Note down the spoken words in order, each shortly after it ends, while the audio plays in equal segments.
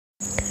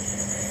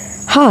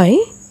Hi,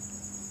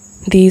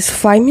 this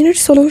 5-minute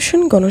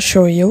solution gonna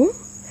show you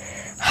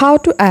how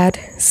to add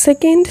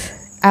second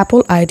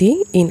Apple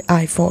ID in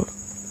iPhone.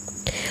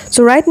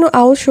 So right now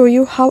I will show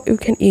you how you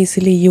can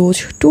easily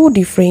use two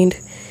different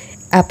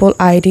Apple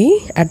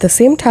ID at the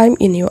same time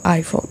in your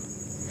iPhone.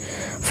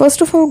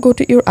 First of all, go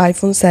to your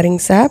iPhone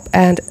settings app,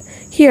 and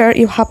here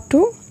you have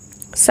to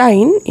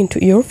sign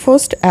into your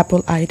first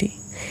Apple ID.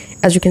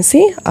 As you can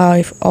see,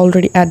 I've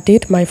already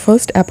added my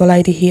first Apple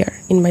ID here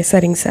in my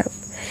settings app.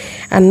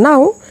 And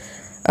now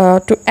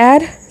to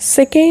add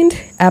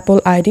second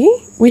Apple ID,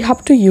 we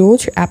have to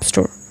use App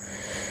Store.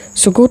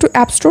 So go to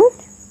App Store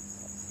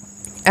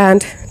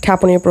and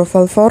tap on your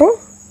profile photo,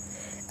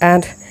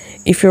 and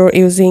if you're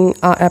using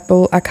an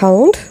Apple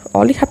account,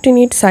 all you have to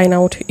need sign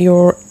out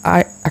your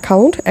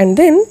account, and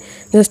then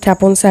just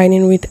tap on sign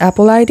in with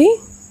Apple ID,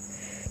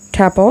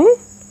 tap on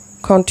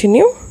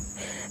continue.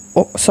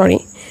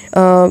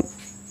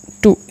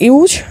 To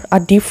use a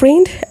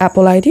different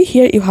Apple ID,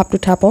 here you have to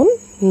tap on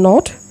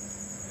not,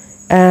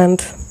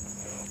 and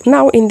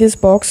now in this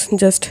box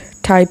just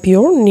type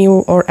your new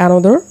or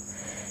another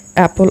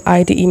Apple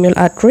ID email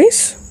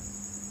address.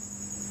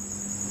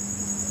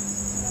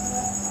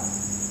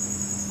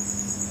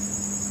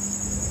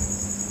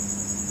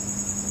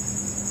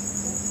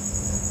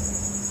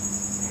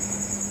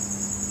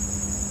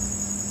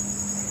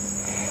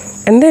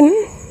 And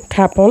then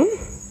tap on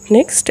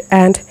next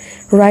and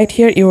write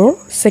here your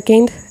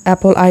second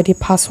Apple ID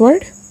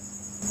password.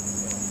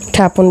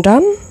 Tap on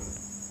done.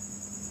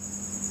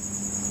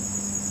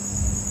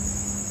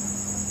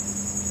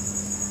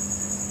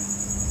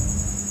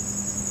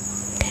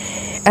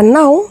 And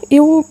now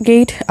you will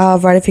get a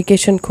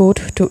verification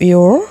code to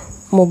your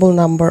mobile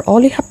number.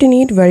 All you have to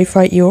need,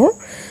 verify your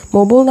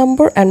mobile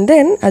number, and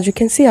then as you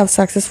can see, I've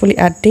successfully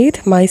added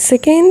my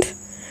second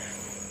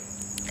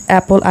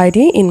Apple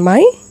ID in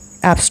my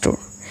App Store.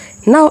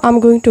 Now I'm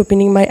going to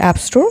opening my App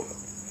Store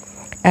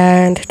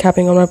and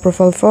tapping on my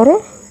profile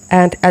photo,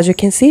 and as you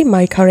can see,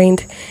 my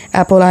current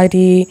Apple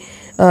ID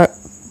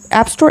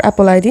App Store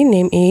Apple ID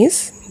name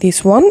is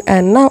this one.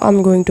 And now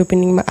I'm going to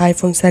opening my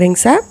iPhone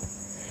settings app,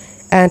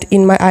 and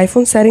in my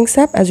iPhone settings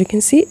app, as you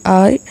can see,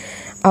 I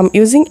am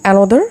using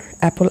another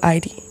Apple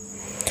ID.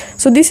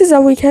 So this is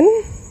how we can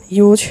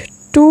use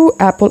two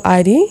Apple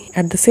ID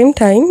at the same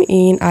time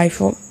in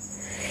iPhone.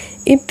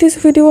 If this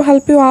video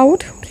helped you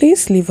out,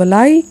 please leave a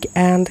like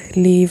and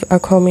leave a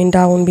comment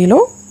down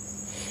below.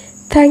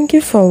 Thank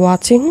you for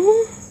watching.